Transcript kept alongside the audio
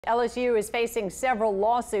LSU is facing several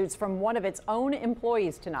lawsuits from one of its own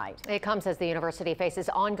employees tonight. It comes as the university faces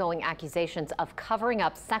ongoing accusations of covering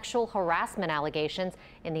up sexual harassment allegations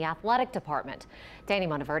in the athletic department. Danny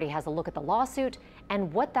Monteverdi has a look at the lawsuit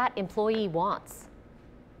and what that employee wants.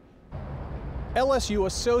 LSU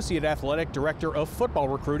Associate Athletic Director of Football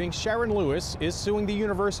Recruiting Sharon Lewis is suing the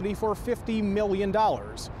university for $50 million.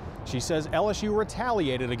 She says LSU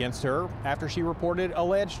retaliated against her after she reported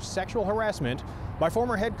alleged sexual harassment by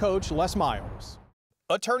former head coach Les Miles.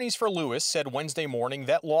 Attorneys for Lewis said Wednesday morning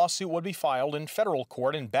that lawsuit would be filed in federal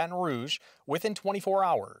court in Baton Rouge within 24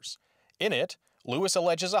 hours. In it, Lewis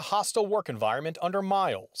alleges a hostile work environment under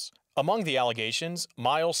Miles. Among the allegations,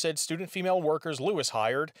 Miles said student female workers Lewis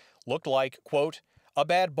hired looked like, quote, a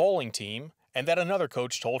bad bowling team, and that another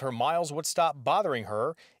coach told her Miles would stop bothering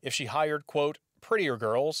her if she hired, quote, prettier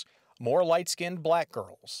girls, more light-skinned black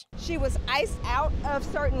girls. She was iced out of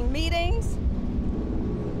certain meetings,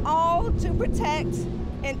 all to protect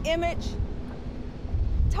an image,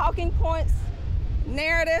 talking points,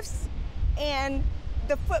 narratives, and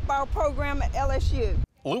the football program at LSU.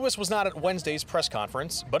 Lewis was not at Wednesday's press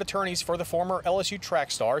conference, but attorneys for the former LSU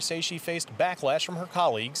track star say she faced backlash from her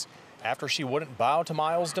colleagues after she wouldn't bow to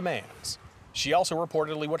Miles' demands. She also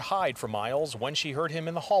reportedly would hide from Miles when she heard him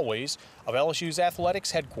in the hallways of LSU's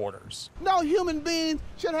athletics headquarters. No human being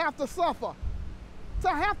should have to suffer. To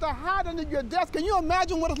have to hide under your desk. Can you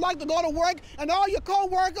imagine what it's like to go to work and all your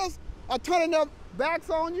co-workers are turning their backs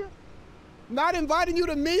on you, not inviting you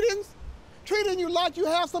to meetings, treating you like you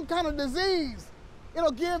have some kind of disease?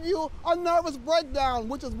 It'll give you a nervous breakdown,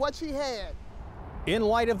 which is what she had. In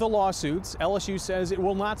light of the lawsuits, LSU says it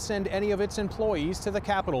will not send any of its employees to the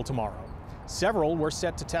Capitol tomorrow. Several were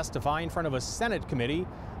set to testify in front of a Senate committee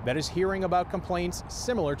that is hearing about complaints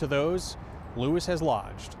similar to those Lewis has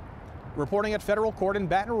lodged. Reporting at federal court in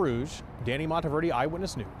Baton Rouge, Danny Monteverdi,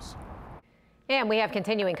 Eyewitness News. And we have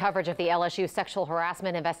continuing coverage of the LSU sexual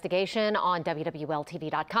harassment investigation on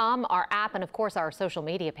WWLTV.com, our app, and of course our social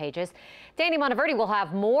media pages. Danny Monteverdi will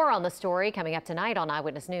have more on the story coming up tonight on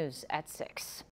Eyewitness News at 6.